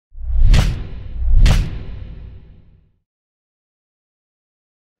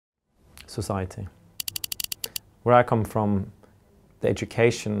society. Where I come from, the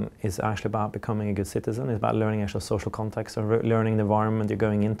education is actually about becoming a good citizen. It's about learning actual social context, or learning the environment you're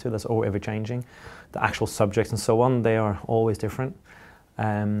going into. That's all ever changing. The actual subjects and so on, they are always different.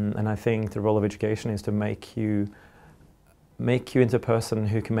 And I think the role of education is to make you into a person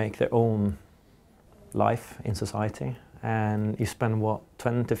who can make their own life in society. And you spend, what,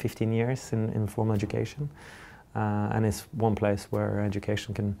 20 to 15 years in formal education. And it's one place where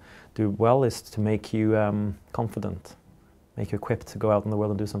education can do well, is to make you confident, make you equipped to go out in the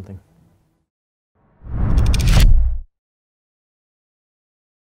world and do something.